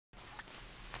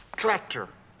tractor.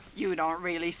 You don't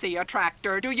really see a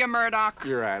tractor, do you, Murdock?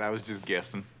 You're right, I was just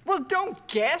guessing. Well, don't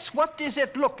guess. What does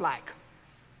it look like?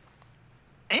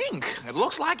 Ink. It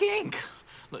looks like ink.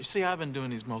 Look, see, I've been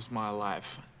doing these most of my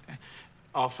life,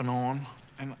 off and on,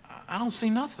 and I don't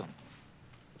see nothing.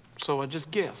 So I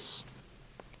just guess.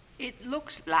 It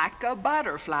looks like a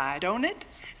butterfly, don't it?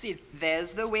 See,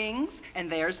 there's the wings,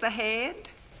 and there's the head.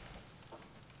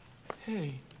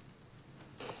 Hey.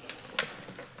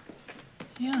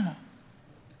 Yeah.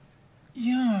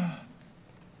 Yeah.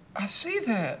 I see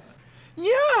that.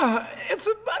 Yeah, it's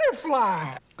a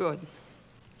butterfly. Good.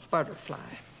 Butterfly.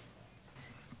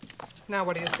 Now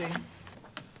what do you see?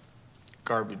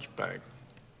 Garbage bag.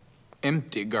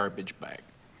 Empty garbage bag.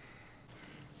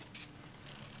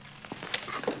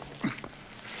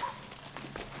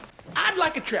 I'd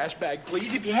like a trash bag,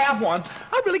 please, if you have one.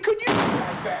 I really could use a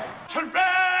trash bag.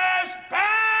 Trash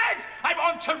bags! I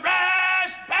want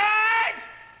trash bags!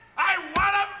 I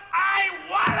want them! I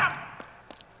want them!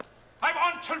 I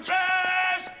want trash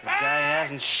bags! The guy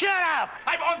hasn't. Shut up!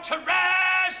 I want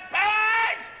trash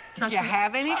bags! Do you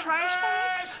have any trash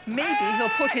bags? Maybe he'll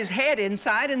put his head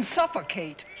inside and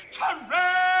suffocate. Trash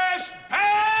bags!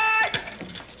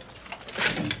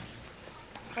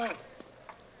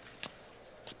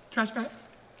 Trash bags?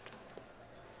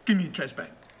 Give me a trash bag.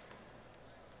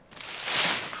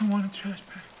 I want a trash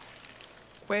bag.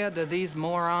 Where do these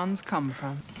morons come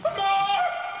from? More!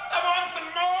 I want some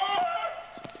more!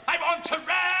 I want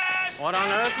trash! What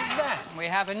on earth is that? We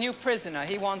have a new prisoner.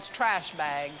 He wants trash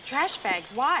bags. Trash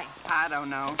bags, why? I don't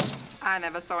know. I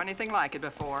never saw anything like it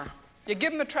before. You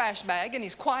give him a trash bag, and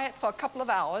he's quiet for a couple of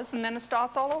hours, and then it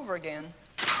starts all over again.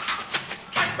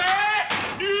 Trash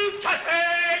bag! New trash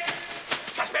bag!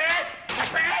 Trash bag!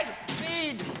 Trash bag!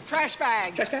 Speed! Trash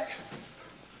bag! Trash bag!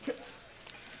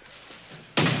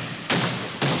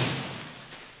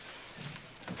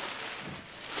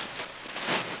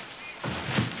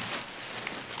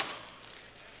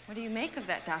 What do you make of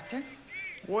that, Doctor?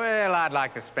 Well, I'd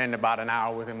like to spend about an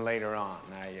hour with him later on.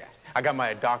 I got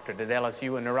my doctorate at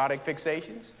LSU in neurotic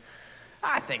fixations.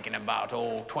 I think in about,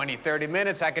 20, 30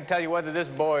 minutes, I could tell you whether this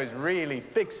boy's really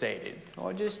fixated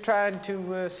or just trying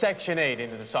to Section 8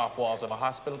 into the soft walls of a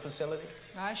hospital facility.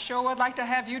 I sure would like to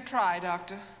have you try,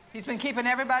 Doctor. He's been keeping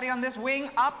everybody on this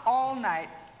wing up all night.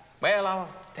 Well, I'll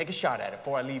take a shot at it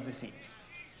before I leave the scene.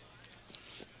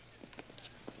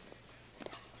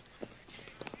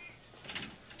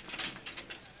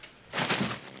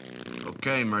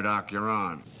 Okay, Murdock, you're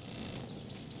on.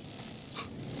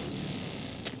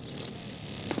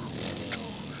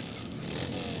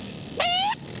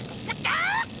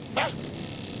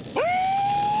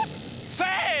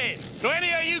 Say, do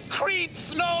any of you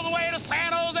creeps know the way to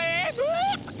San Jose?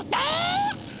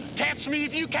 Catch me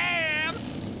if you can.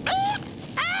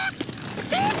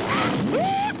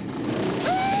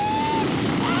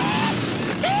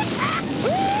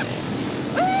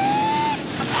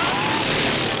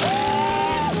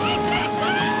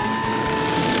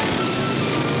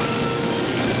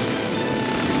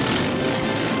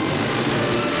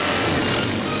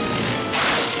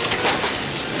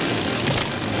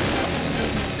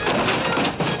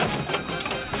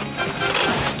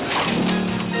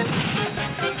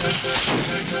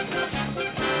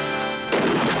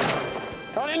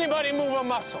 Don't anybody move a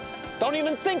muscle. Don't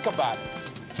even think about it.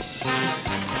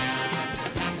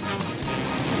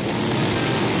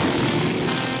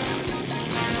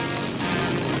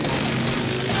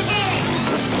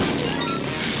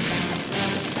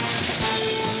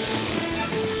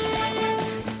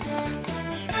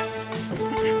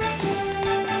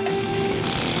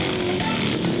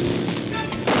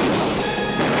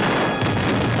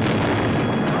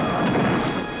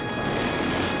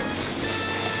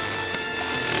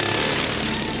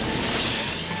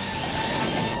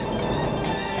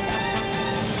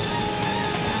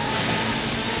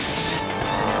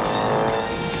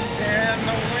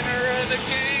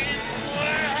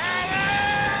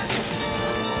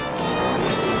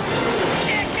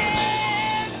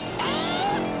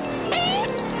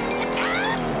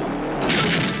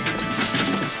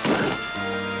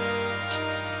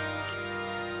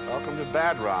 Welcome to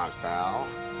Bad Rock, pal.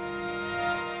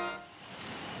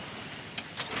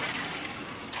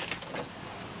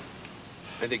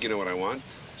 I think you know what I want.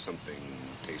 Something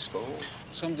tasteful.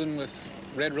 Something with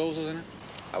red roses in it?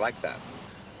 I like that.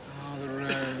 Ah, the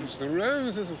rose. The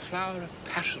rose is a flower of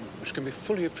passion, which can be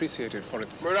fully appreciated for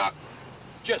its... Murdock,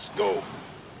 just go.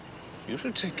 You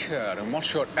should take care and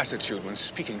watch your attitude when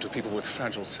speaking to people with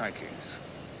fragile psyches.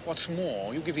 What's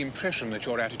more, you give the impression that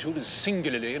your attitude is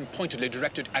singularly and pointedly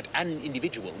directed at an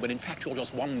individual, when in fact you're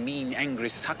just one mean, angry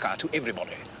sucker to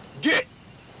everybody. Get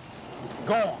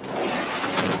Gone.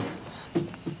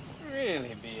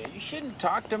 Really, B.A., you shouldn't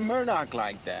talk to Murdock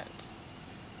like that.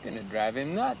 Gonna drive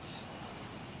him nuts.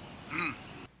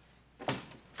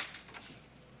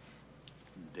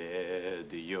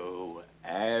 Did you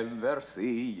ever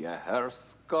see a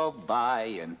hearse go by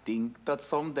and think that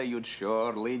someday you'd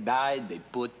surely die? They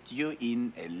put you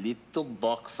in a little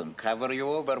box and cover you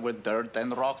over with dirt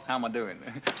and rocks. How am I doing?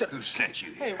 Who sent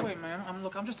you here? Hey, wait, man.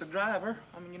 Look, I'm just a driver.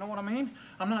 I mean, you know what I mean?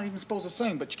 I'm not even supposed to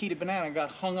sing, but Chiquita Banana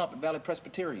got hung up at Valley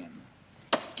Presbyterian.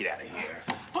 Get out of here.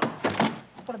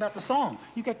 What about the song?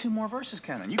 You got 2 more verses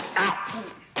coming. You... Ow!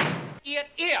 It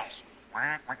is.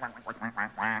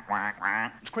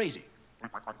 It's crazy.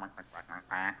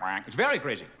 It's very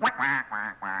crazy.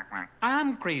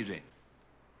 I'm crazy.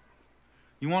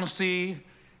 You want to see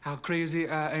how crazy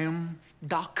I am,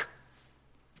 Doc?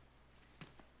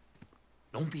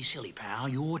 Don't be silly, pal.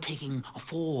 You're taking a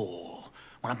fall.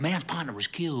 When a man's partner is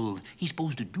killed, he's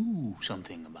supposed to do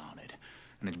something about it.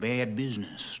 And it's bad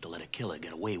business to let a killer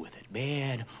get away with it.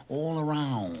 Bad all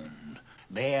around.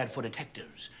 Bad for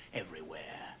detectives everywhere.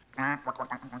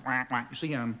 You see,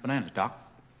 bananas, Doc.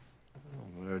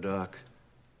 Oh, Murdock.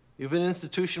 You've been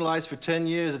institutionalized for 10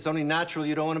 years. It's only natural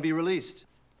you don't want to be released.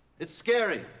 It's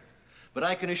scary, but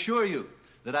I can assure you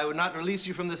that I would not release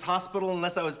you from this hospital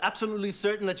unless I was absolutely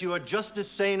certain that you are just as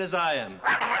sane as I am.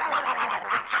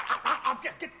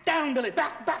 Get down, Billy.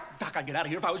 Back. Doc, I'd get out of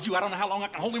here if I was you. I don't know how long I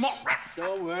can hold him off.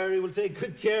 Don't worry, we'll take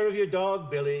good care of your dog,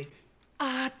 Billy.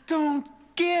 I don't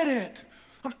get it.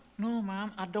 No,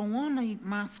 Mom, I don't want to eat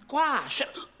my squash.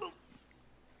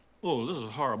 Oh, this is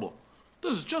horrible.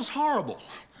 This is just horrible.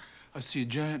 I see a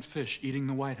giant fish eating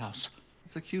the White House.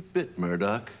 It's a cute bit,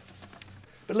 Murdock.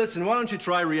 But listen, why don't you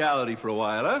try reality for a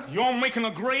while, huh? You're making a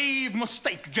grave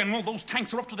mistake, General. Those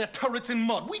tanks are up to their turrets in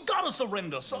mud. We gotta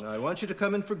surrender, so... And I want you to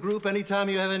come in for group anytime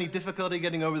you have any difficulty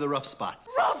getting over the rough spots.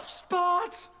 Rough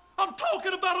spots? I'm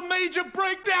talking about a major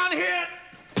breakdown here.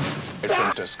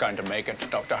 Patient is going to make it,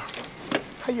 Doctor.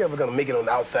 How you ever gonna make it on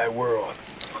the outside world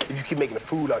if you keep making a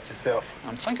fool out yourself?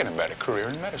 I'm thinking about a career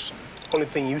in medicine. Only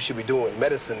thing you should be doing in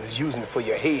medicine is using it for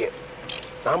your head.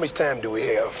 Now, how much time do we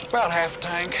have? About half a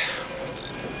tank.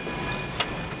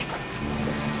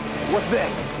 What's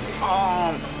that?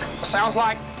 Sounds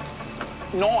like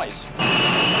noise.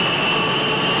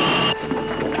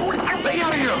 Get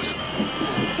out of here!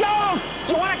 Jones,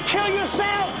 you want to kill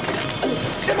yourself?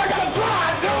 If I gotta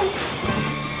fly, dude!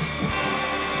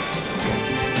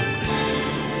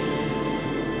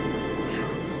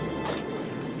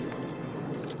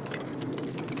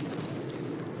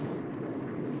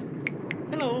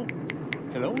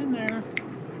 Hello in there.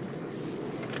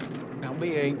 Now,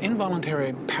 B.A.,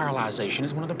 involuntary paralyzation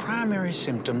is one of the primary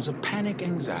symptoms of panic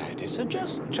anxiety, so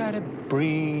just try to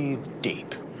breathe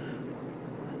deep.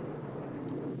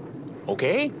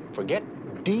 Okay? Forget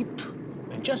deep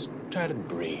and just try to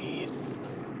breathe.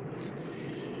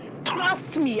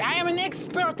 Trust me, I am an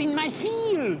expert in my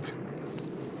field.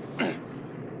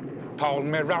 Paul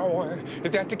Miroir,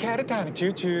 is that the catatonic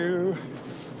choo-choo?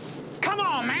 Come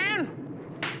on, man!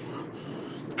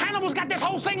 Hannibal's got this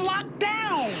whole thing locked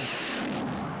down!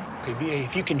 Okay, B.A.,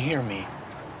 if you can hear me,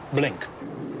 blink.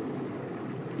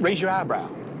 Raise your eyebrow.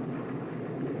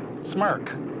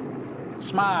 Smirk.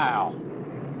 Smile.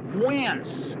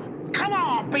 Wince. Come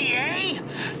on, B.A.!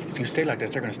 If you stay like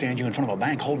this, they're gonna stand you in front of a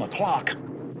bank holding a clock.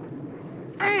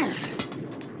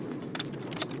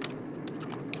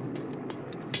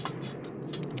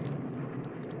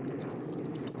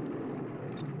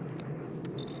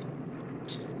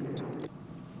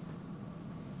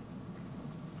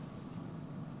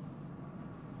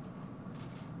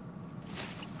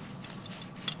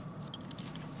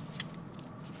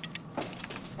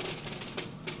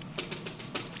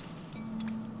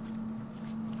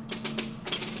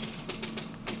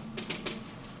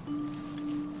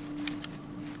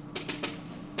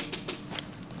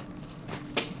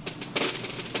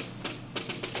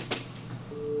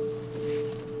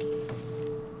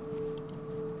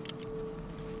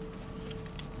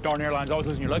 Darn airline's always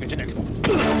losing your luggage, isn't it?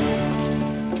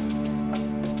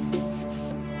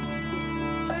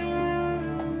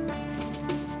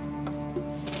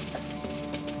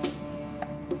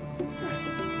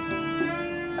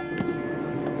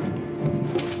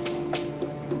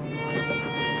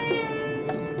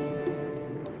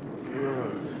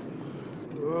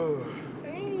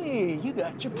 Hey, you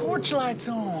got your porch lights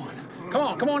on.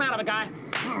 Come on out of it, guy.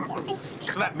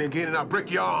 Slap me again and I'll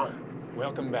break your arm.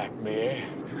 Welcome back, B.A.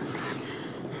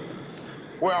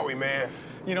 Where are we, man?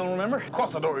 You don't remember? Of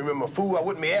course I don't remember, fool. I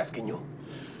wouldn't be asking you.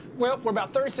 Well, we're about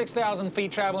 36,000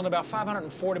 feet, traveling about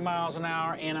 540 miles an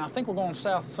hour, and I think we're going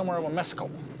south somewhere over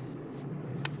Mexico.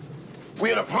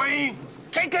 We in a plane?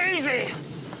 Take it easy!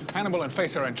 Hannibal and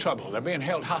Face are in trouble. They're being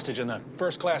held hostage in the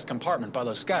first-class compartment by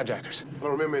those skyjackers. I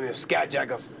don't remember any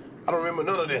skyjackers. I don't remember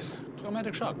none of this.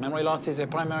 Traumatic shock. Memory loss is a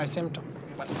primary symptom.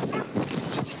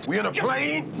 We in a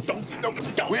plane? Don't.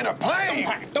 We in a plane?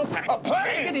 Don't panic. A plane?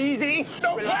 Take it easy.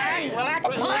 No Relax, plane. relax,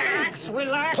 A plane.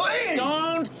 relax. Plane.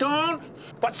 Don't.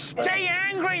 But stay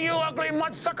angry, you ugly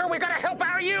mudsucker. We gotta help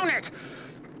our unit.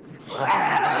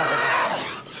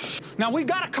 Now, we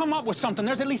gotta come up with something.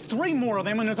 There's at least 3 more of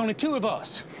them, and there's only 2 of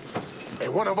us.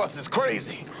 And one of us is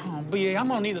crazy. Oh, B.A., I'm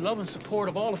gonna need the love and support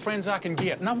of all the friends I can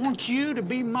get. And I want you to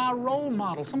be my role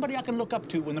model, somebody I can look up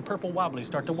to when the purple wobblies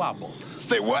start to wobble.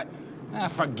 Say what?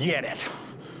 Forget it.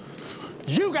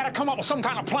 You gotta come up with some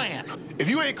kind of plan. If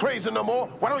you ain't crazy no more,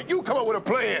 why don't you come up with a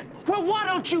plan? Well, why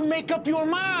don't you make up your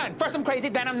mind? First I'm crazy,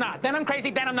 then I'm not. Then I'm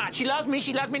crazy, then I'm not. She loves me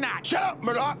not. Shut up,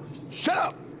 Murdock. Shut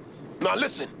up. Now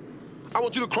listen, I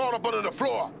want you to crawl up under the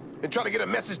floor and try to get a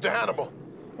message to Hannibal.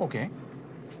 Okay.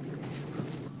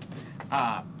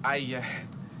 I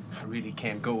really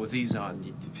can't go with these on.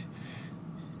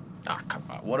 Come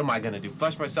on. What am I gonna do?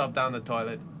 Flush myself down the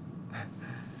toilet?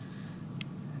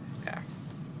 Yeah.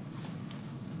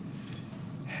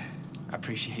 I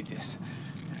appreciate this.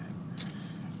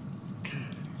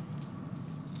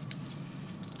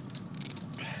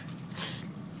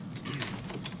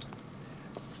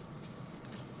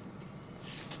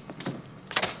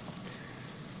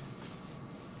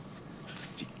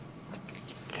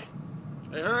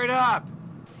 Hey, hurry it up.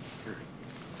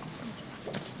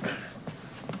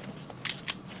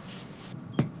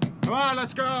 Come on,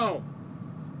 let's go.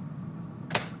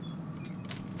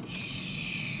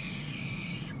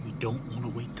 We don't want to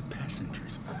wake the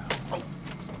passengers,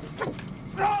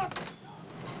 pal.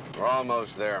 We're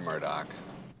almost there, Murdock.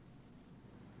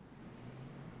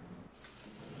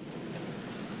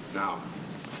 Now,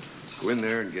 go in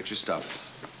there and get your stuff.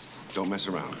 Don't mess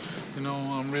around. You know,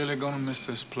 I'm really gonna miss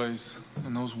this place.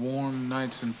 And those warm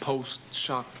nights in post,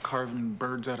 shock carving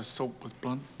birds out of soap with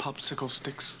blunt popsicle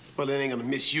sticks. Well, it ain't gonna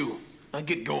miss you. Now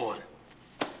get going.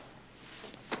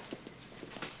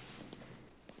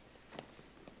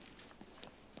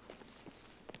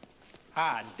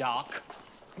 Hi, Doc.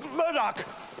 Murdock!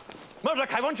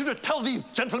 Murdock, I want you to tell these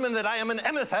gentlemen that I am an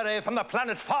emissary from the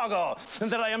planet Fargo,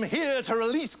 and that I am here to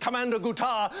release Commander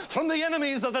Guitar from the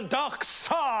enemies of the Dark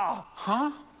Star.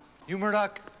 Huh? You,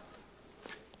 Murdock?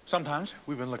 Sometimes.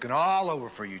 We've been looking all over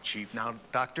for you, Chief. Now,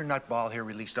 Dr. Nutball here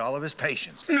released all of his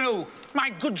patients. No, my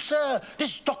good sir,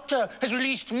 this doctor has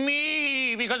released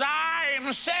me because I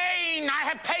am sane. I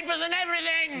have papers and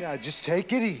everything. Yeah, just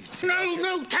take it easy.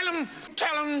 No, tell him,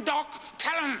 Doc,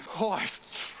 tell him. Oh, I've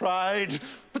tried,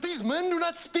 but these men do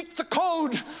not speak the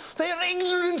code. They are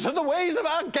ignorant of the ways of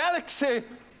our galaxy.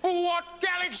 What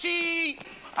galaxy?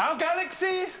 Our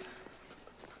galaxy?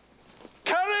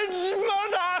 Courage,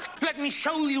 Murdock! Let me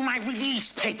show you my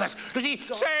release papers. You see,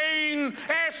 sane,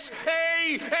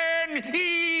 S-A-N-E,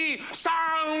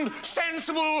 sound,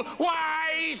 sensible,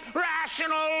 wise,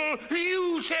 rational,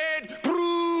 lucid,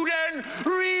 prudent,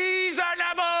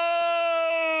 reasonable.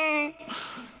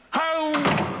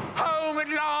 Home at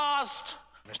last.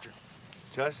 Mister,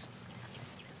 just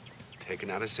taking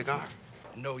out a cigar.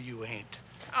 No, you ain't.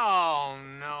 Oh,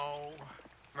 no.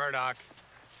 Murdock,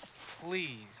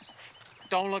 please.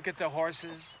 Don't look at the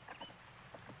horses.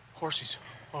 Horses.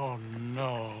 Oh,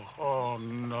 no. Oh,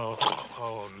 no.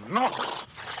 Oh, no.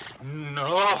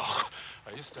 No.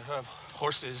 I used to have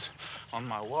horses on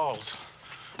my walls.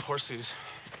 Horses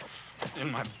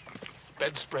in my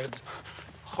bedspread.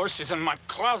 Horses in my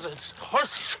closets.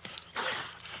 Horses.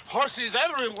 Horses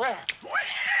everywhere.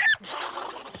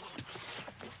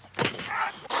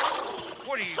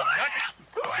 What are you, nuts?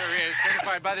 Sure is.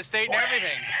 Certified by the state and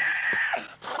everything.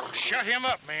 Shut him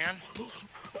up, man.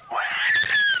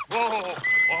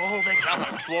 Whoa, big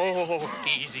fella. Whoa,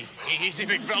 easy,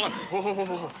 big fella.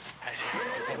 Whoa.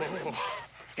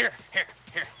 Here.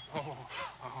 Whoa.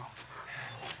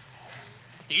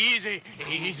 Easy,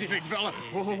 big fella.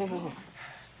 Whoa.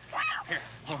 Here.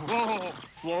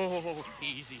 Whoa.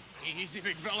 Easy,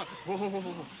 big fella.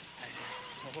 Whoa.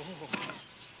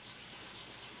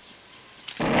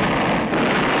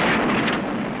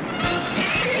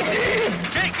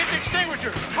 Jake, get the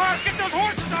extinguisher. Mark, get those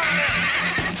horses out of there.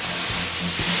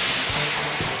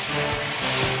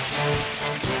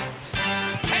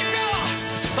 Hey, Bill,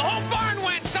 the whole barn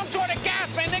went. Some sort of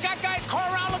gas, man. They got guys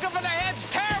crawling around looking for their heads.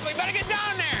 Terribly. Better get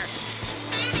down there.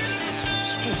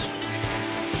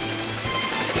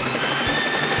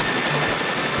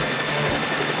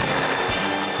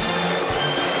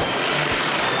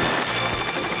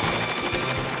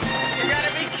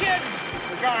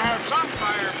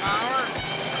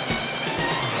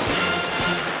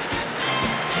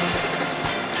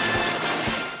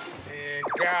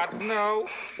 no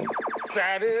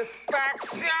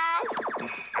satisfaction.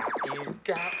 I ain't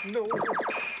got no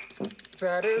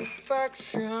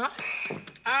satisfaction.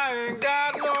 I ain't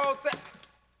got no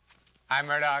Hi,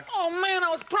 Murdock. Oh, man, I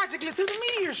was practically through the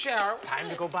meteor shower. Time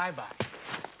to go bye-bye.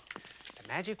 The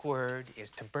magic word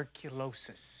is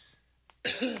tuberculosis.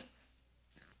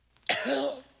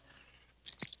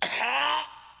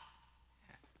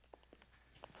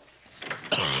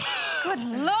 Good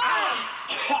Lord!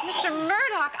 Mr.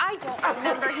 Murdock, I don't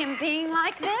remember him being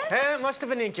like this. Must have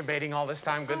been incubating all this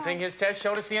time. Good thing his test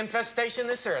showed us the infestation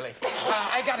this early.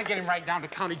 I gotta get him right down to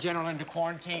County General into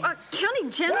quarantine. County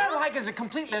General? Well, like as a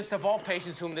complete list of all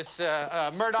patients whom this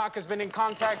Murdock has been in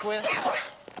contact with.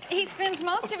 He spends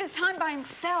most of his time by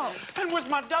himself. And with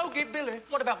my doggy, Billy.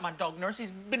 What about my dog, nurse?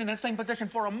 He's been in that same position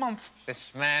for a month.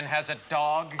 This man has a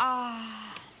dog?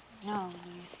 No,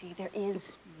 you see, there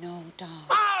is no dog.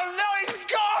 Oh, no, he's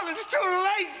gone. It's too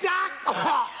late, Doc.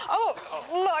 Oh,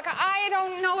 look, I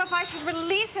don't know if I should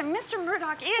release him. Mr.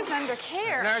 Murdock is under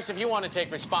care. Nurse, if you want to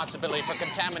take responsibility for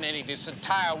contaminating this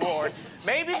entire ward,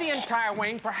 maybe the entire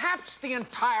wing, perhaps the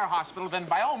entire hospital, then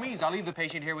by all means, I'll leave the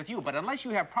patient here with you. But unless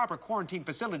you have proper quarantine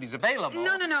facilities available...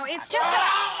 No, it's just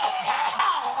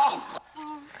that...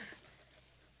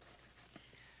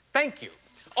 Thank you.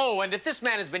 Oh, and if this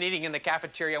man has been eating in the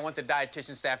cafeteria, I want the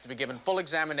dietitian staff to be given full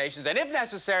examinations and, if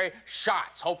necessary,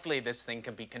 shots. Hopefully this thing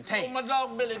can be contained. Oh, my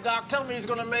dog, Billy, Doc. Tell me he's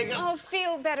gonna make it. Oh,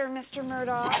 feel better, Mr.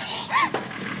 Murdock.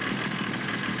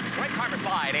 Red carpet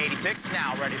flight 86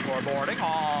 now ready for boarding.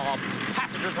 All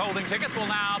passengers holding tickets will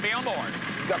now be on board.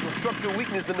 He's got some structural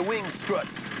weakness in the wing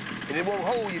struts, and it won't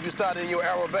hold you if you start in your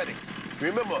aerobatics.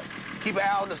 Remember, keep an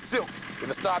eye on the silks. If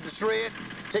it starts to shred,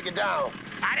 take it down.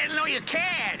 I didn't know you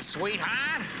cared,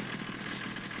 sweetheart.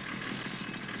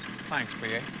 Thanks,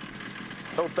 B.A.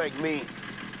 Don't thank me.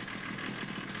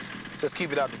 Just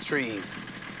keep it out the trees.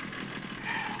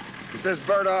 Keep this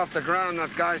bird off the ground,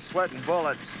 that guy's sweating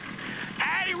bullets.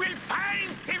 I will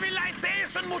find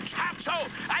civilization, muchacho.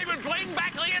 I will bring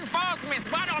back reinforcements.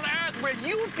 What on earth will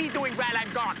you be doing while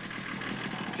I'm gone?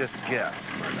 Just guess,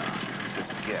 Murdock.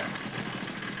 Just guess.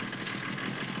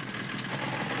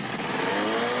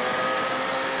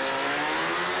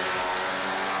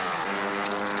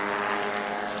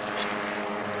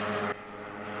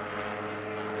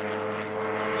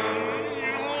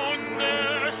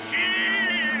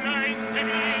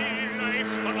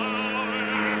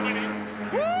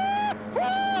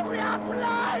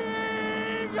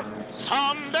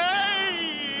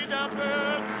 Someday the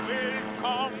birds will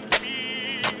come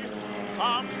free.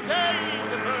 Someday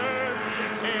the birds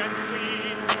will set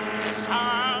free.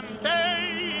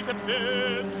 Someday the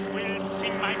birds will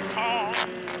sing my song.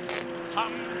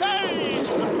 Someday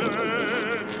the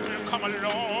birds will come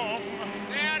along.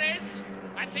 There it is.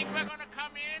 I think we're gonna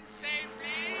come in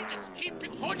safely. Just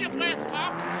hold your breath,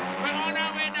 Pop. We're on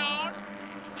our way down.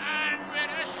 And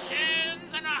with our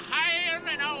shins and our iron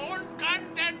and our own gun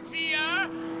and fear,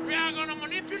 we are gonna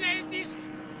manipulate this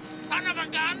son of a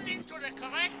gun into the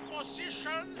correct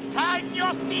position. Tighten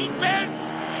your seatbelts,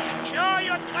 secure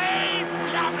your trays,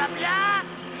 blah, blah, blah.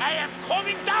 I am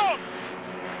coming down.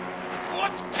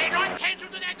 Whoops, pay no attention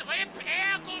to that rip.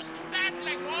 Air goes through that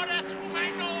like water through my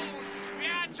nose. We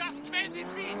are just 20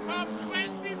 feet, Pop,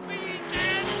 20 feet,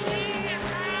 and we are...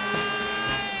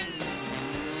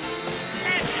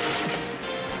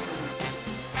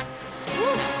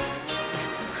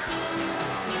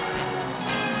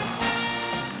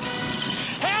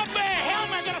 Help me! Help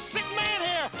me! I got a sick man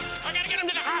here. I gotta get him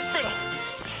to the hospital.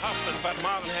 Hospital about a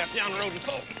mile and a half down the road in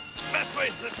Polk. Best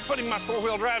place is put him in my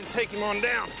four-wheel drive and take him on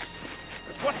down.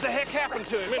 What the heck happened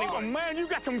to him anyway? Oh, man, you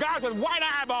got some guys with white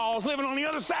eyeballs living on the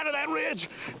other side of that ridge.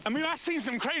 I mean, I've seen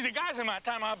some crazy guys in my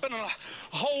time. I've been in a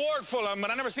whole ward full of them, but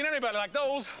I've never seen anybody like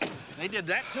those. They did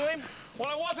that to him?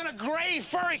 Well, it wasn't a gray,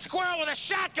 furry squirrel with a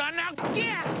shotgun. Now,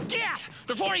 get,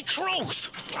 before he croaks.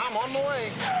 I'm on my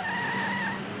way.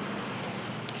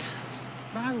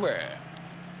 By the way,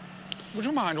 would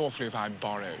you mind awfully if I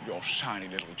borrowed your shiny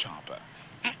little chopper?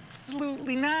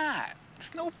 Absolutely not.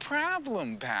 It's no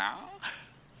problem, pal.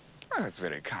 Well, that's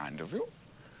very kind of you.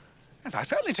 Yes, I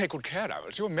certainly take good care of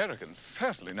it. You Americans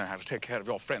certainly know how to take care of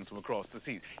your friends from across the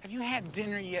seas. Have you had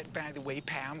dinner yet, by the way,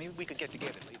 pal? Maybe we could get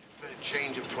together later.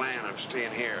 Change of plan. I'm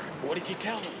staying here. What did you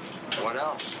tell him? What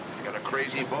else? You got a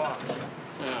crazy boss.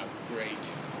 Oh, great.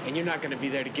 And you're not going to be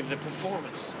there to give the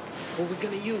performance. What are we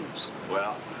going to use?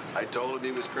 Well, I told him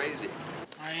he was crazy.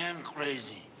 I am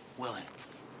crazy, Willie.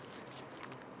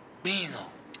 Bino.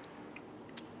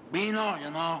 Bino, you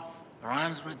know,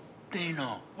 rhymes with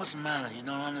Dino. What's the matter? You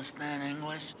don't understand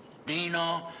English?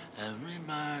 Dino,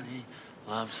 everybody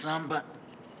loves somebody.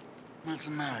 What's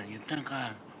the matter? You think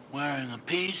I'm wearing a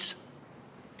piece?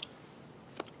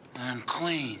 I'm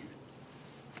clean.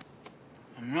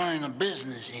 I'm running a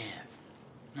business here,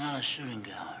 not a shooting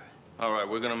gallery. All right,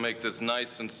 we're gonna make this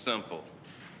nice and simple.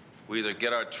 We either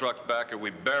get our truck back or we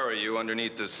bury you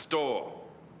underneath this store.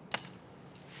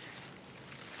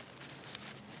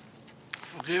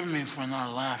 Forgive me for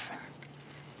not laughing,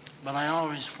 but I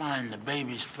always find the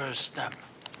baby's first step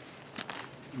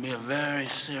to be a very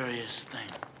serious thing.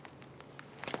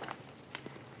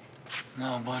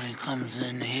 Nobody comes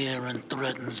in here and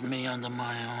threatens me under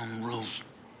my own roof.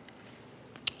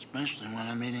 Especially when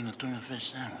I'm eating a tuna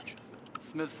fish sandwich.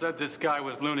 Smith said this guy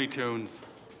was Looney Tunes.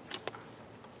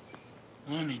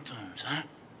 Looney Tunes, huh?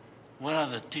 What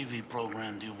other TV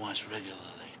program do you watch regularly?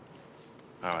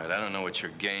 All right, I don't know what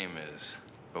your game is,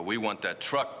 but we want that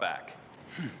truck back.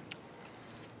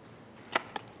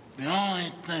 The only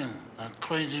thing that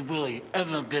Crazy Willie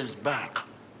ever gives back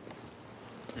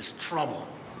is trouble.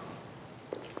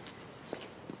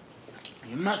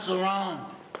 You mess around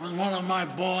with one of my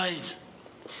boys,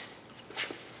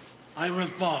 I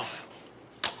rip off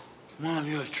one of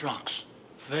your trucks.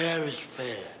 Fair is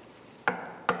fair.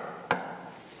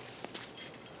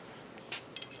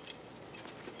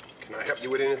 Can I help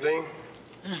you with anything?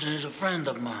 This is a friend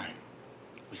of mine.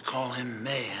 We call him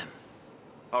Mayhem.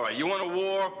 All right, you want a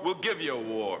war? We'll give you a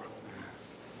war.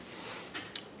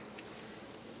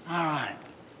 All right.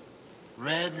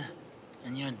 Red,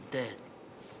 and you're dead.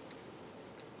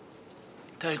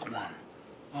 Take one,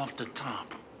 off the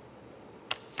top.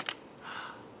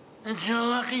 It's your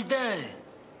lucky day.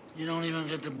 You don't even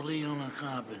get to bleed on the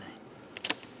carpeting.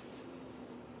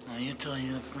 Now, you tell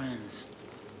your friends,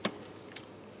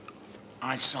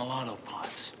 I sell auto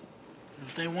parts.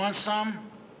 If they want some,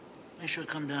 they should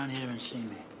come down here and see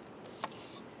me.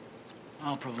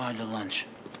 I'll provide the lunch.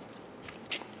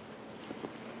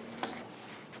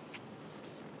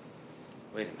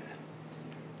 Wait a minute.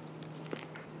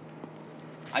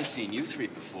 I seen you three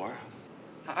before.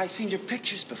 I seen your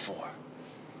pictures before.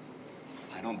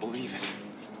 I don't believe it.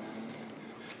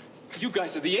 You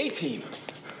guys are the A-team.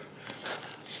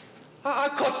 I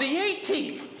caught the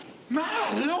A-team.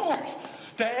 My Lord,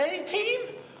 the A-team?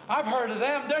 I've heard of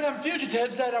them. They're them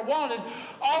fugitives that are wanted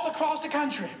all across the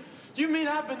country. You mean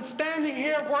I've been standing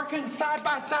here working side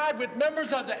by side with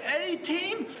members of the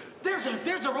A-team? There's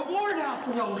a reward out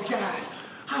for those guys.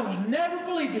 I would never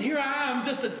believe it. Here I am,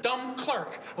 just a dumb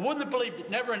clerk. I wouldn't have believed it,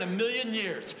 never in a million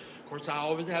years. Of course, I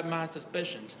always had my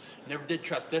suspicions. Never did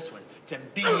trust this one. It's them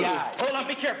beady eyes. Hold on,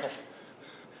 be careful.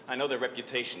 I know their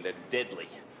reputation. They're deadly.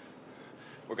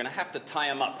 We're gonna have to tie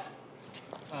them up.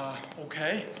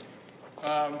 Okay.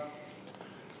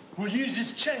 We'll use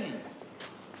this chain.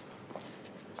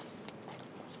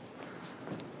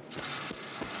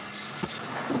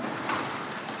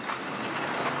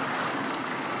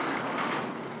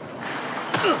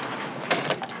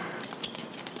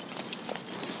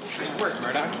 Nice work,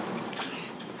 Murdock.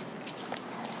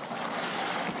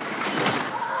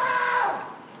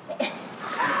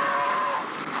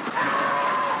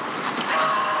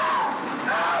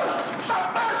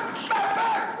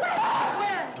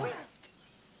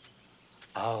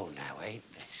 Oh, now ain't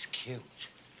this cute?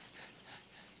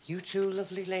 You two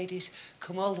lovely ladies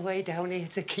come all the way down here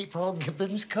to keep all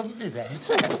Gibbons company then?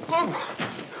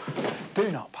 Do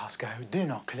not, Pasco, do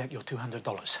not collect your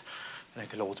 $200. I need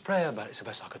the Lord's Prayer, but it's the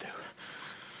best I could do.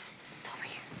 It's over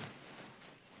here.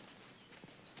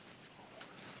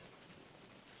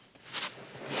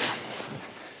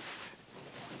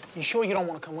 You sure you don't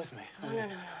want to come with me? No.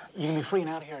 You're gonna be free and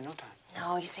out of here in no time.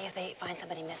 No, you see, if they find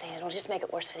somebody missing, it'll just make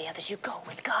it worse for the others. You go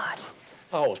with God.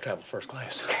 I always travel first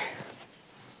class.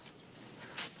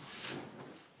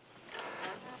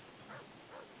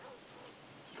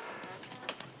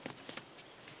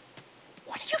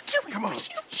 What are you doing? Come on,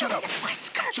 shut up. My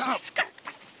skirt, Shut my up. skirt.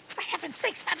 For heaven's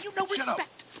sakes, have you no Shut up.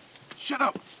 respect? Shut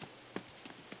up.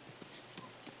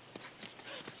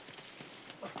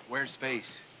 Where's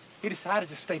Space? He decided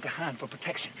to stay behind for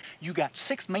protection. You got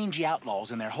 6 mangy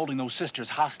outlaws in there holding those sisters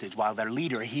hostage while their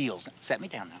leader heals. Set me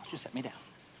down now. Just set me down.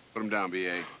 Put him down,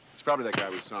 B.A. It's probably that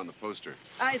guy we saw on the poster.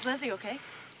 Is Leslie okay?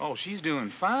 Oh, she's doing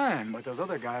fine, but those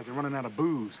other guys are running out of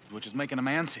booze, which is making them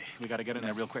antsy. We got to get in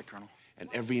there real quick, Colonel. And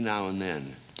every now and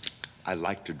then, I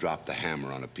like to drop the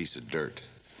hammer on a piece of dirt.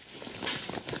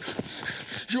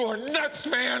 You're nuts,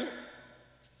 man!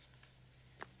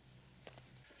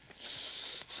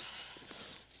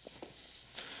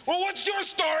 Well, what's your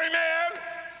story, man?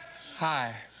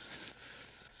 Hi.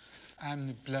 I'm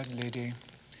the Blood Lady.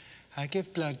 I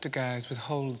give blood to guys with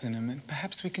holes in them, and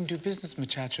perhaps we can do business,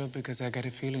 muchacho, because I got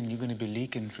a feeling you're gonna be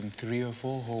leaking from 3 or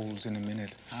 4 holes in a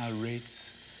minute. Our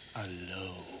rates are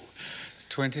low. It's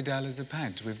 $20 a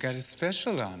pint. We've got a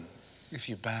special on if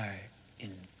you buy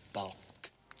in bulk.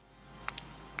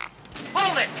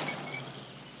 Hold it!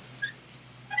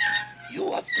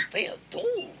 You have to pay a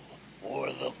toll, or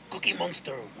the Cookie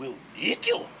Monster will eat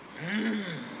you.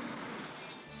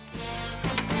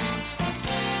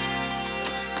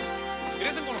 It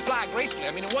isn't going to fly gracefully.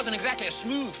 I mean, it wasn't exactly a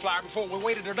smooth flyer before we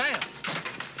weighted her down.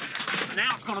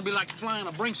 Now it's going to be like flying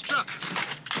a Brinks truck.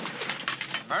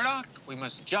 Murdock, we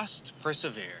must just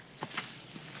persevere.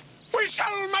 We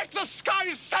shall make the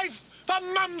skies safe for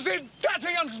Mumsy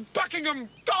Daddy and Buckingham.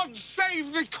 God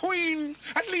save the Queen.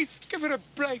 At least give it a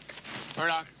break.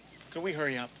 Murdock, could we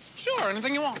hurry up? Sure,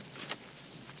 anything you want.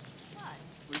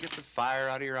 We get the fire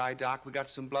out of your eye, Doc. We got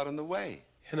some blood on the way.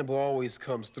 Hannibal always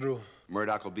comes through.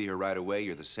 Murdock will be here right away.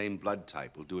 You're the same blood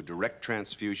type. We'll do a direct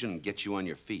transfusion and get you on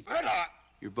your feet. Murdock!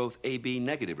 You're both AB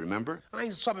negative, remember? I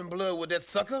ain't swapping blood with that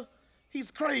sucker.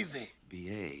 He's crazy.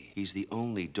 BA, he's the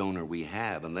only donor we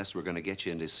have. Unless we're gonna get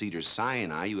you into Cedar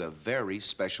Sinai, you have very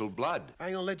special blood. I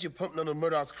ain't gonna let you pump none of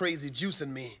Murdoch's crazy juice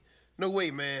in me. No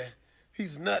way, man.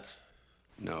 He's nuts.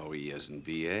 No, he isn't,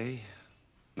 BA.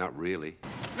 Not really.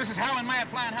 This is Howlin' Mad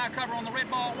flying high cover on the Red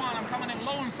Ball 1. I'm coming in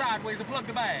low and sideways to plug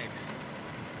the bag.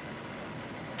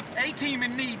 A-team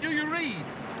in need. Do you read?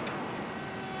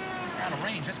 You're out of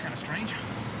range. That's kind of strange.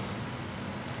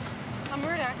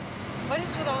 Murdock, what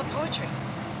is with all the poetry?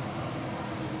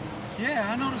 Yeah,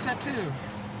 I noticed that too.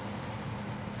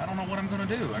 I don't know what I'm gonna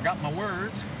do. I got my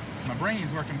words. My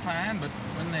brain's working fine, but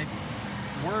when the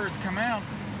words come out,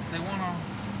 they wanna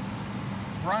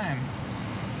rhyme.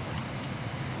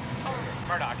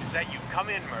 Murdock, is that you? Come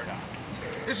in, Murdock.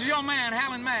 This is your man,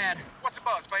 Howlin' Mad. What's the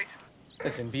buzz, Space?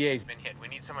 Listen, BA's been hit. We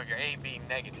need some of your AB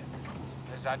negative.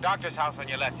 There's a doctor's house on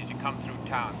your left as you come through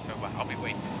town, so I'll be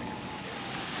waiting for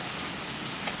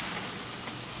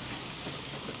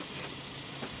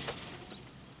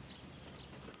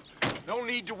you. No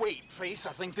need to wait, Face.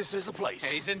 I think this is the place.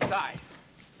 He's inside.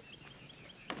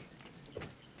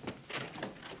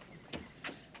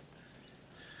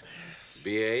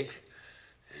 BA, you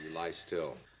lie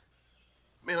still.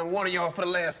 Man, I'm warning y'all for the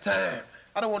last time.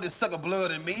 I don't want this sucker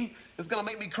blood in me. It's gonna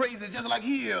make me crazy just like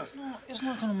he is. No, it's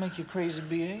not gonna make you crazy,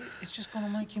 BA. It's just gonna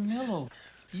make you mellow.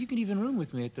 You can even room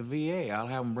with me at the VA. I'll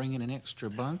have them bring in an extra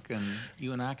bunk, and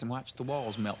you and I can watch the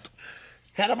walls melt.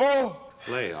 Hannibal!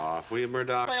 Lay off, will you,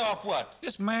 Murdock? Lay off what?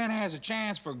 This man has a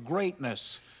chance for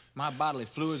greatness. My bodily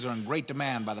fluids are in great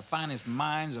demand by the finest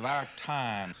minds of our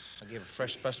time. I give a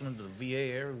fresh specimen to the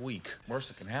VA every week. Worst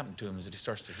that can happen to him is that he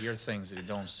starts to hear things that he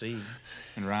don't see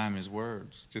and rhyme his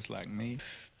words, just like me.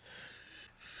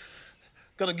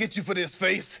 Gonna get you for this,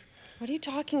 Face. What are you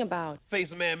talking about?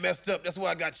 Face man messed up. That's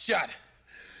why I got shot.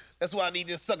 That's why I need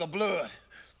this sucker blood.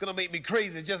 It's gonna make me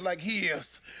crazy just like he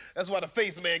is. That's why the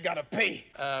Face man gotta pay.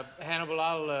 Hannibal,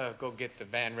 I'll go get the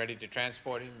van ready to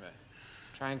transport him.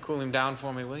 Try and cool him down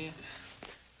for me, will you?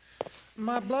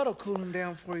 My blood'll cool him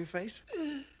down for you, Face.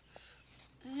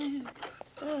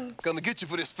 Gonna get you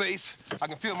for this, Face. I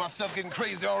can feel myself getting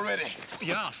crazy already.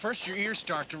 Yeah, first your ears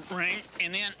start to ring,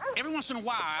 and then every once in a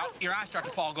while, your eyes start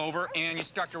to fog over, and you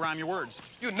start to rhyme your words.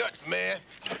 You nuts, man.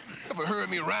 Ever heard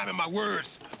me rhyming my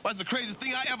words? That's the craziest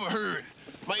thing I ever heard.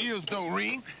 My ears don't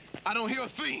ring. I don't hear a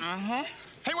thing. Uh-huh.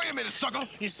 Hey, wait a minute, sucker.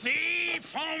 You see?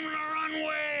 Foam the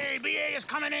runway. BA is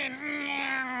coming in.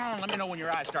 Let me know when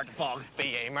your eyes start to fog.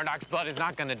 BA, Murdoch's blood is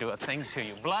not gonna do a thing to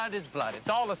you. Blood is blood. It's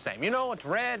all the same. You know, it's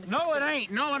red. No, it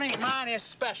ain't. No, it ain't. Mine is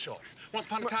special. Once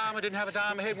upon a time, I didn't have a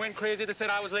dime. My head went crazy. They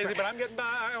said I was lazy, but I'm getting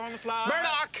by on the fly.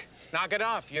 Murdock! Knock it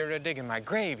off. You're digging my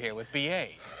grave here with BA.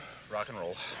 Rock and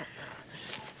roll.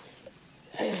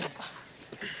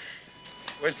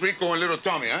 Where's Rico and little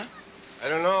Tommy, huh? I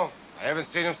don't know. I haven't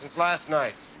seen him since last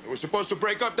night. We were supposed to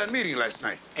break up that meeting last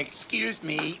night. Excuse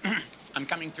me. I'm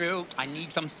coming through. I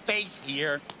need some space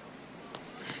here.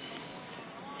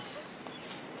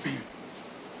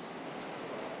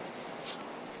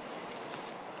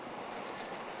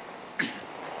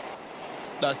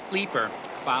 The sleeper,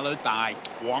 followed by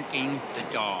walking the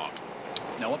dog.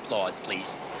 No applause,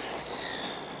 please.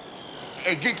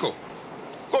 Hey, Gico,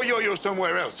 go yo-yo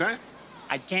somewhere else, huh?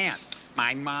 I can't.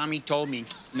 My mommy told me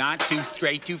not to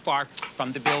stray too far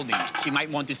from the building. She might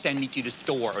want to send me to the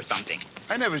store or something.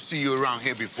 I never see you around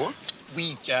here before.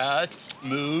 We just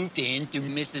moved into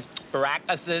Mrs.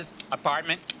 Baracus's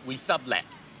apartment. We sublet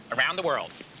around the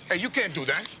world. Hey, you can't do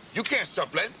that. You can't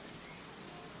sublet.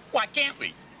 Why can't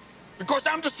we? Because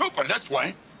I'm the super, that's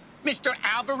why. Mr.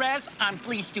 Alvarez, I'm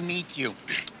pleased to meet you.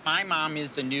 My mom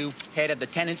is the new head of the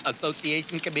Tenants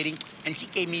Association Committee, and she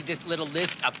gave me this little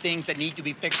list of things that need to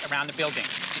be fixed around the building.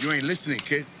 You ain't listening,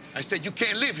 kid. I said you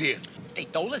can't live here. They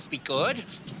told us we could.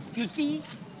 You see,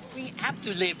 we have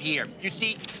to live here. You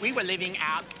see, we were living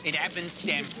out in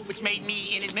Evanston, which made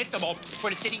me inadmissible for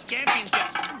the city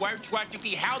championship, which were to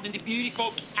be held in the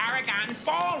beautiful Aragon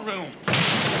Ballroom.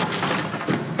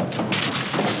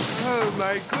 Oh,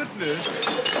 my goodness.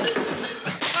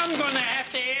 I'm gonna have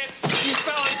to ask you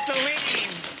fellas to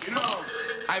leave. You know,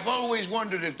 I've always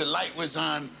wondered if the light was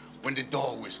on when the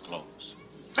door was closed.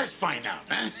 Let's find out,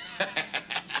 huh?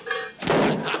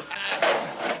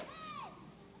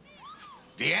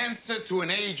 The answer to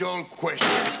an age-old question.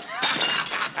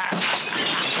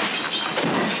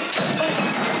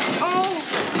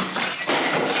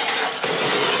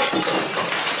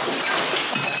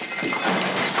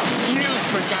 You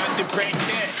forgot to break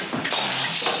it.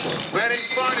 Very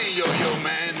funny, Yo-Yo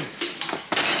Man.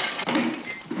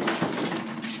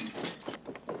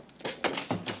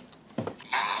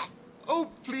 Oh,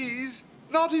 please,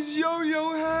 not his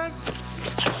yo-yo hand.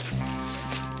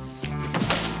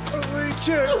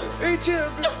 Oh,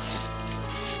 H.M.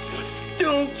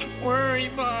 Don't worry,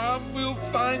 Mom. We'll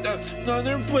find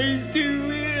another place to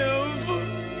live.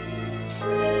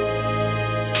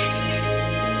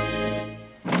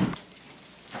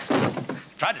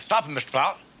 Tried to stop him, Mr.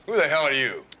 Plout. Who the hell are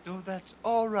you? Oh, that's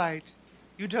all right.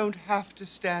 You don't have to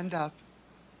stand up.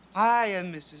 I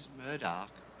am Mrs. Murdock.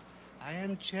 I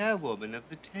am chairwoman of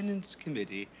the Tenants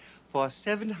Committee for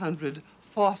 700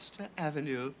 Foster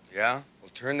Avenue. Yeah?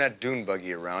 Well, turn that dune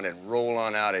buggy around and roll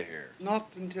on out of here. Not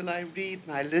until I read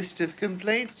my list of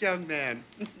complaints, young man.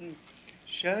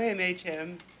 Show him,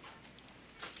 H.M.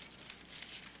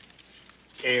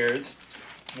 There's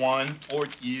one for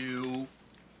you,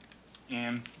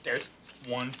 and there's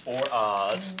one for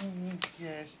us.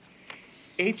 Yes.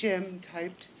 H.M.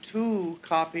 typed 2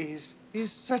 copies.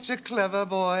 He's such a clever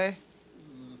boy.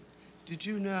 Did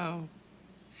you know?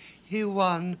 He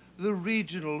won the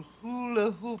regional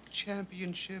hula hoop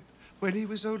championship when he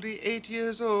was only 8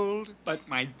 years old. But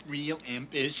my real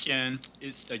ambition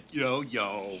is the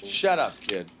yo-yo. Shut up,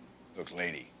 kid. Look,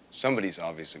 lady, somebody's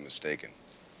obviously mistaken.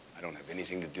 I don't have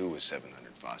anything to do with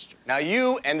 700 Foster. Now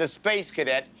you and the space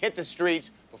cadet hit the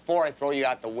streets before I throw you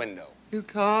out the window. You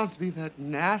can't be that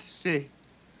nasty.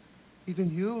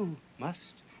 Even you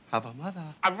must have a mother.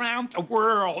 Around the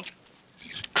world.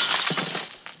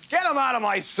 Get him out of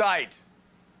my sight.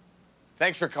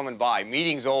 Thanks for coming by.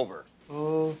 Meeting's over.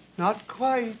 Oh, not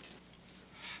quite.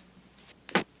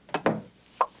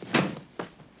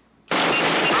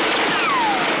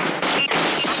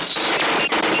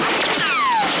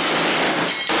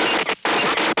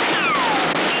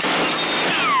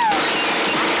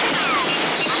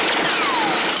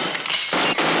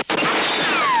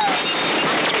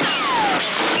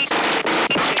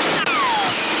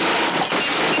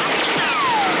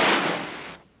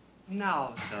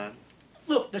 Now, son.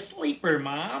 Look, the sleeper,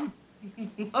 Mom.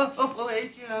 Oh,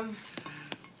 H.M.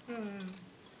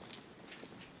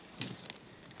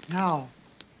 Now,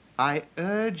 I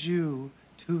urge you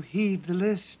to heed the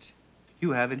list.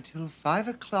 You have until 5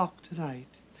 o'clock tonight.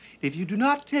 If you do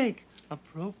not take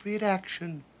appropriate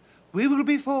action, we will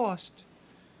be forced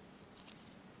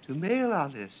to mail our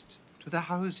list to the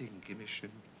Housing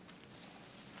Commission.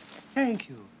 Thank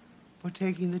you for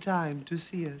taking the time to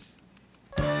see us.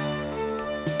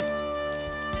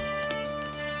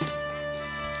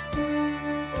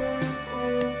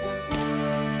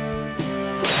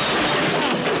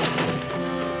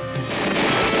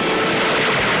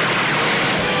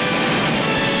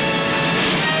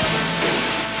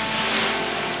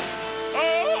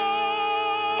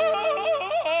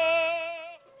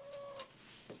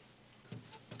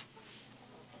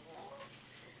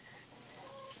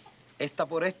 ¿Esta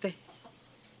por este?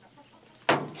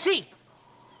 Sí.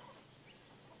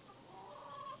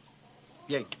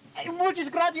 Bien. Muchas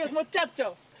gracias,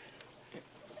 muchacho.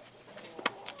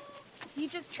 You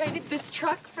just traded this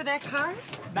truck for that car?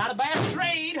 Not a bad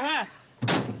trade, huh?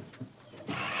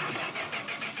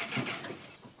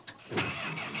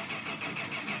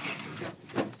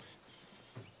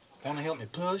 Want to help me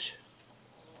push?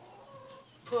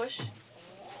 Push?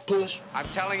 Push. I'm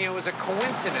telling you, it was a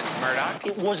coincidence, Murdock.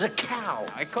 It was a cow.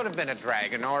 It could have been a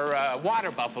dragon or a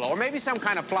water buffalo or maybe some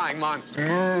kind of flying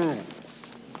monster.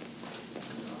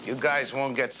 You guys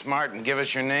won't get smart and give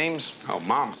us your names? Oh,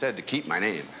 Mom said to keep my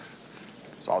name.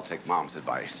 So I'll take Mom's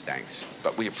advice, thanks.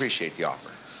 But we appreciate the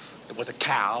offer. It was a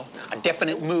cow, a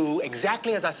definite moo,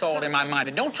 exactly as I saw it in my mind.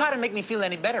 And don't try to make me feel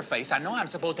any better, Face. I know I'm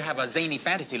supposed to have a zany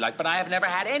fantasy like, but I have never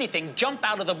had anything jump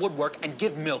out of the woodwork and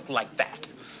give milk like that.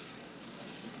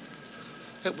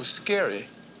 It was scary.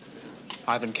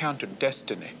 I've encountered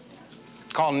destiny.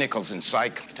 Call Nichols and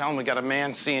Psych. Tell him we got a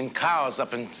man seeing cows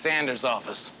up in Sanders'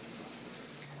 office.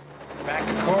 Back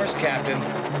to course, Captain.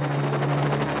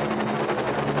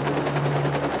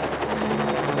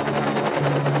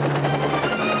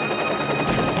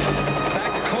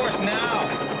 Back to course now.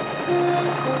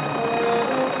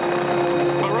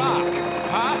 Murdock,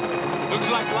 huh? Looks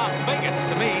like Las Vegas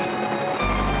to me.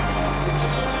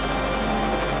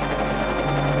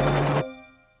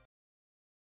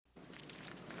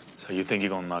 So you think you're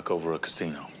gonna knock over a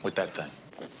casino with that thing?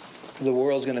 The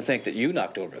world's gonna think that you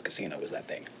knocked over a casino with that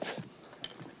thing.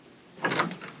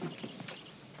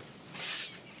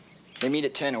 They meet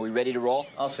at 10. Are we ready to roll?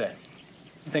 I'll say.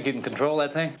 You think you can control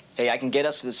that thing? Hey, I can get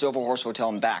us to the Silver Horse Hotel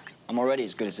and back. I'm already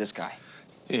as good as this guy.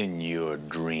 In your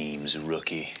dreams,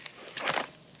 rookie.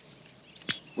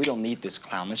 We don't need this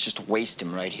clown. Let's just waste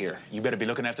him right here. You better be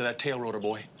looking after that tail rotor,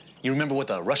 boy. You remember what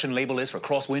the Russian label is for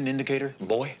crosswind indicator,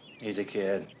 boy? He's a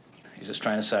kid. He's just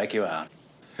trying to psych you out.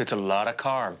 It's a lot of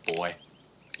carb, boy.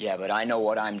 Yeah, but I know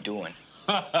what I'm doing.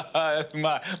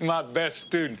 my best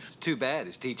student. It's too bad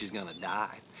his teacher's gonna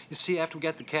die. You see, after we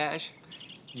get the cash,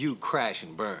 you crash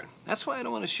and burn. That's why I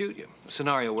don't want to shoot you. The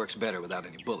scenario works better without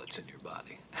any bullets in your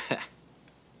body.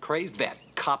 Crazed vet,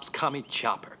 cops commie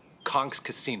chopper, Conk's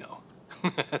casino.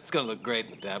 It's gonna look great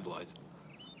in the tabloids.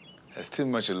 That's too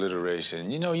much alliteration.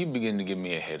 You know, you begin to give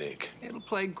me a headache. It'll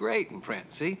play great in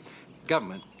print, see?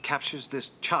 Government captures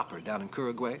this chopper down in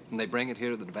Uruguay, and they bring it here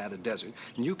to the Nevada desert,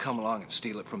 and you come along and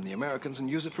steal it from the Americans and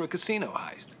use it for a casino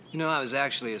heist. You know, I was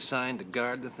actually assigned to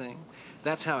guard the thing.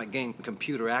 That's how I gained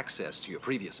computer access to your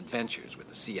previous adventures with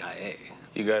the CIA.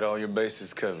 You got all your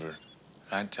bases covered,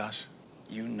 right, Josh?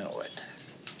 You know it.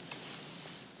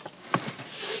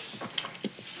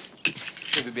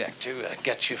 She'll be back to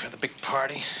get you for the big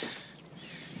party.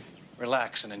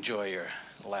 Relax and enjoy your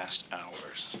last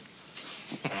hours.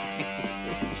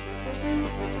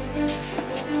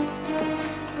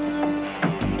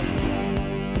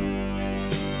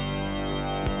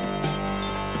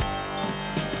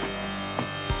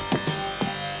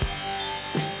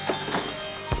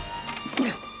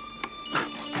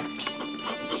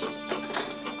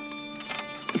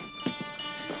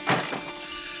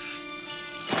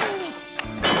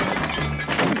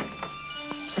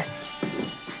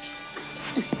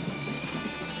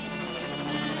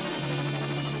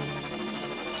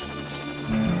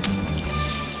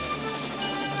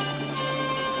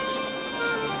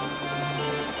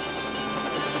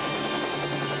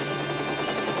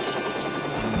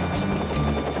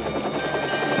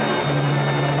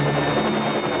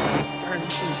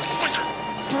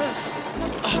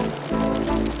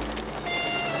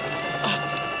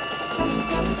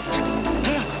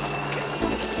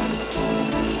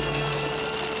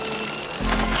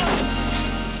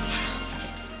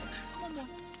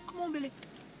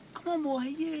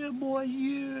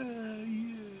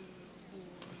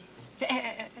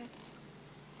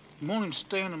 He won't even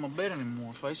stand in my bed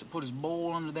anymore, Face. I put his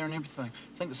bowl under there and everything.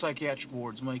 I think the psychiatric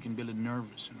ward's making Billy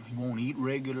nervous. You know, he won't eat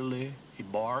regularly. He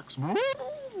barks in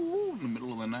the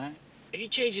middle of the night. Did he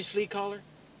change his flea collar?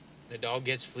 The dog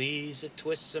gets fleas, it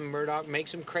twists him, Murdock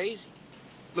makes him crazy.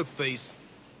 Look, Face,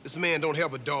 this man don't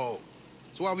have a dog.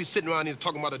 So why are we sitting around here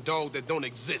talking about a dog that don't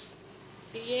exist?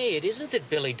 Yeah, it isn't that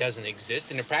Billy doesn't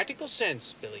exist. In a practical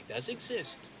sense, Billy does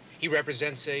exist. He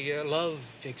represents a love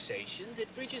fixation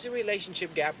that bridges a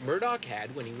relationship gap Murdock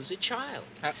had when he was a child.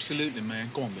 Absolutely, man.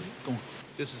 Go on, Billy. Go on.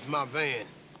 This is my van.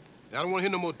 And I don't want to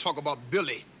hear no more talk about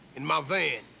Billy in my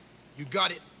van. You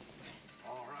got it?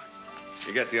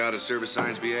 You got the out-of-service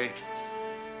signs, B.A.?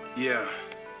 Yeah.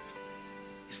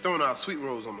 He's throwing out sweet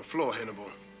rolls on the floor, Hannibal.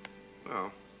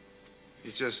 Well,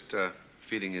 he's just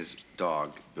feeding his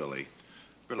dog, Billy.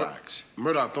 Relax.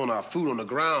 Murdock throwing out food on the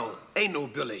ground. Ain't no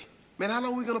Billy. Man, how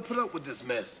long are we gonna put up with this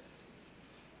mess?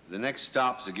 The next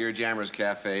stop's the Gear Jammers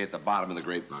Cafe at the bottom of the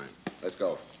grapevine. Let's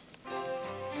go. Come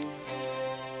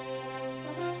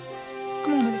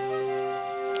on, Billy.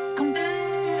 Come on.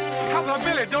 How about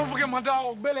Billy? Don't forget my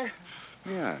dog, Billy.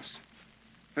 Yes.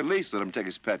 At least let him take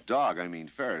his pet dog. I mean,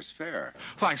 fair is fair.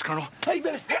 Thanks, Colonel. Hey,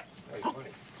 Billy.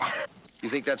 You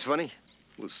think that's funny?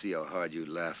 We'll see how hard you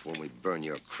laugh when we burn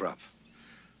your crop.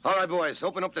 All right, boys,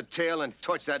 open up the tail and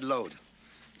torch that load.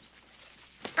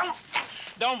 Come on.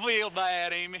 Don't feel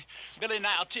bad, Amy. Billy and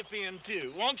I'll chip in,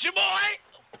 too. Won't you, boy?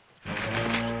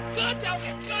 Good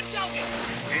joking, good joking.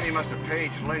 Amy must have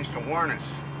paged Lynch to warn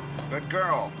us. Good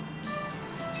girl.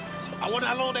 I wonder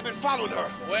how long they've been following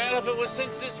her. Well, if it was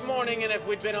since this morning and if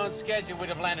we'd been on schedule, we'd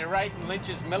have landed right in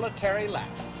Lynch's military lap.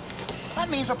 That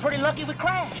means we're pretty lucky we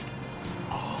crashed.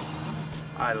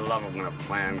 I love it when a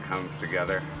plan comes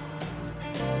together.